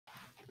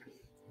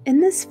In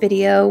this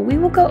video, we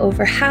will go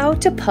over how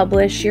to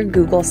publish your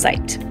Google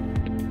site.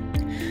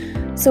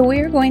 So we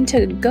are going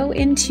to go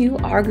into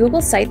our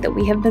Google site that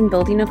we have been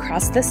building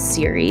across this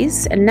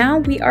series, and now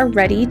we are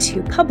ready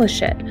to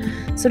publish it.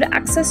 So to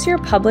access your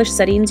publish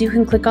settings, you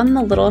can click on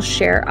the little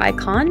share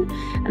icon,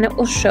 and it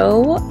will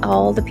show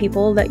all the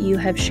people that you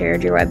have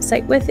shared your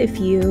website with if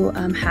you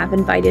have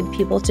invited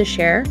people to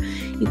share.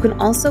 You can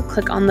also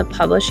click on the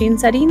publishing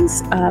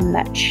settings,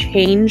 that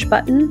change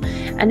button,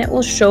 and it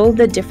will show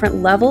the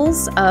different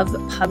levels of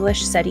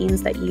publish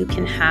settings that you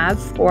can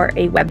have for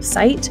a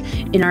website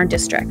in our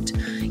district.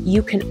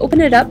 You can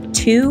open it up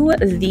to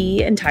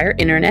the entire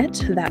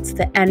internet. That's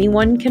the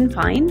anyone can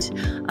find.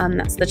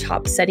 That's the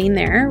top setting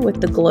there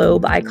with the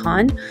globe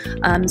icon.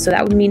 So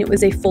that would mean it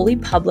was a fully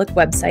public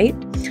website.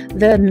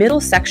 The middle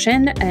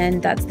section,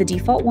 and that's the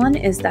default one,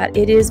 is that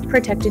it is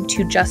protected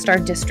to just our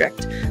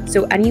district.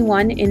 So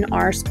anyone in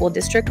our school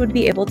district would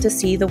be able to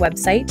see the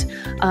website,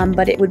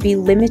 but it would be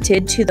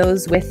limited to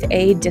those with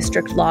a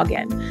district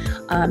login.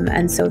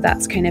 And so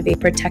that's kind of a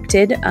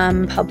protected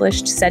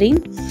published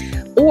setting.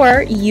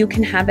 Or you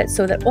can have it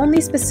so that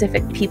only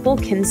specific people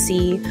can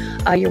see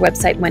your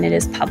website when it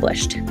is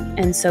published.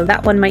 And so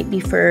that one might be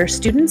for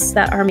students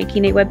that are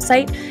making a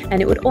website,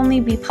 and it would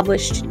only be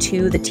published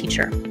to the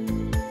teacher.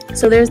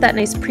 So there's that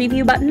nice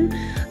preview button,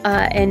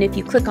 and if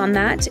you click on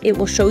that, it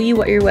will show you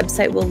what your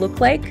website will look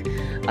like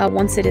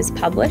once it is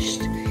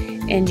published.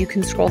 And you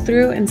can scroll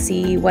through and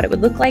see what it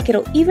would look like.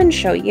 It'll even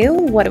show you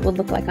what it would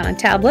look like on a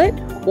tablet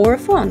or a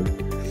phone.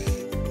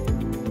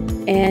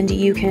 And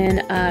you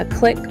can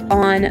click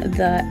on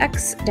the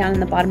X down in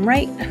the bottom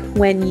right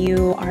when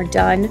you are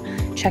done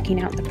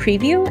checking out the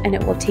preview, and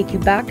it will take you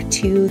back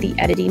to the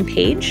editing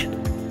page.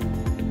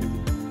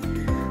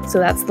 So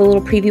that's the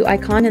little preview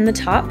icon in the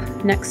top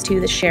next to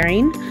the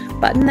sharing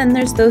button. Then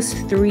there's those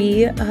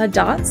three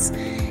dots,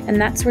 and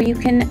that's where you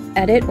can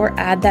edit or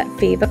add that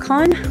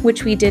favicon,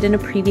 which we did in a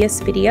previous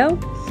video.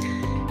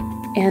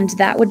 And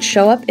that would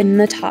show up in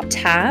the top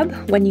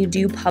tab when you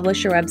do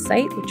publish your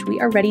website, which we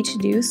are ready to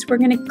do. So we're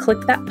going to click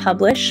that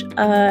publish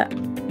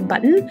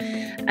button,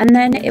 and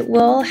then it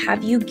will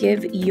have you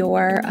give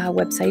your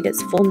website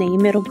its full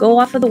name. It'll go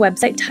off of the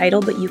website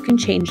title, but you can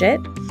change it.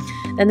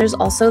 Then there's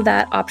also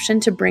that option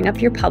to bring up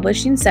your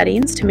publishing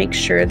settings to make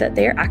sure that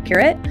they are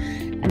accurate,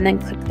 and then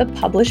click the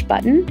publish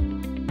button.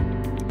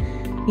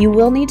 You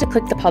will need to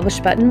click the publish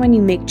button when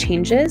you make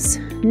changes.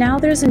 Now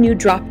there's a new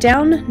drop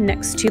down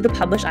next to the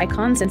publish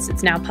icon since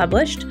it's now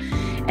published,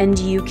 and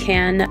you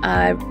can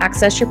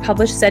access your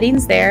publish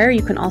settings there.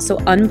 You can also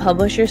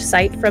unpublish your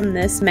site from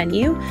this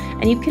menu,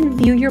 and you can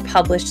view your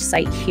published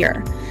site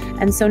here.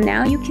 And so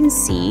now you can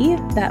see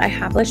that I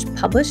have a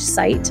published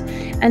site,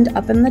 and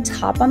up in the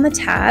top on the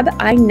tab,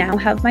 I now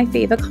have my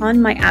favicon,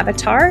 my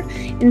avatar.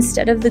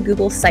 Instead of the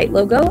Google site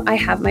logo, I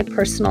have my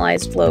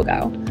personalized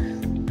logo.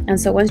 And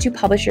so once you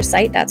publish your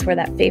site, that's where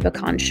that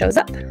favicon shows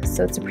up.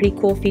 So it's a pretty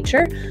cool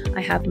feature.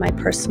 I have my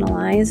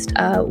personalized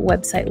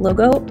website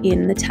logo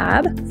in the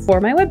tab for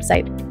my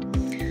website.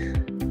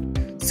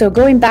 So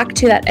going back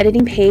to that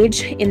editing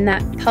page, in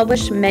that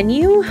publish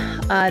menu,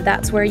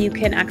 that's where you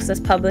can access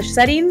publish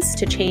settings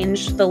to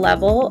change the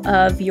level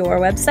of your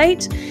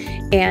website.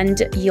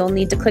 And you'll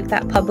need to click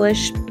that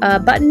publish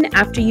button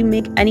after you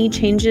make any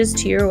changes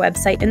to your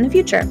website in the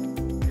future.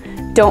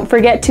 Don't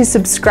forget to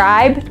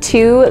subscribe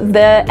to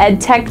the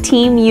EdTech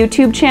Team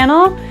YouTube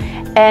channel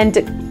and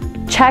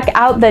check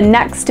out the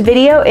next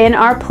video in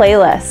our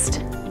playlist.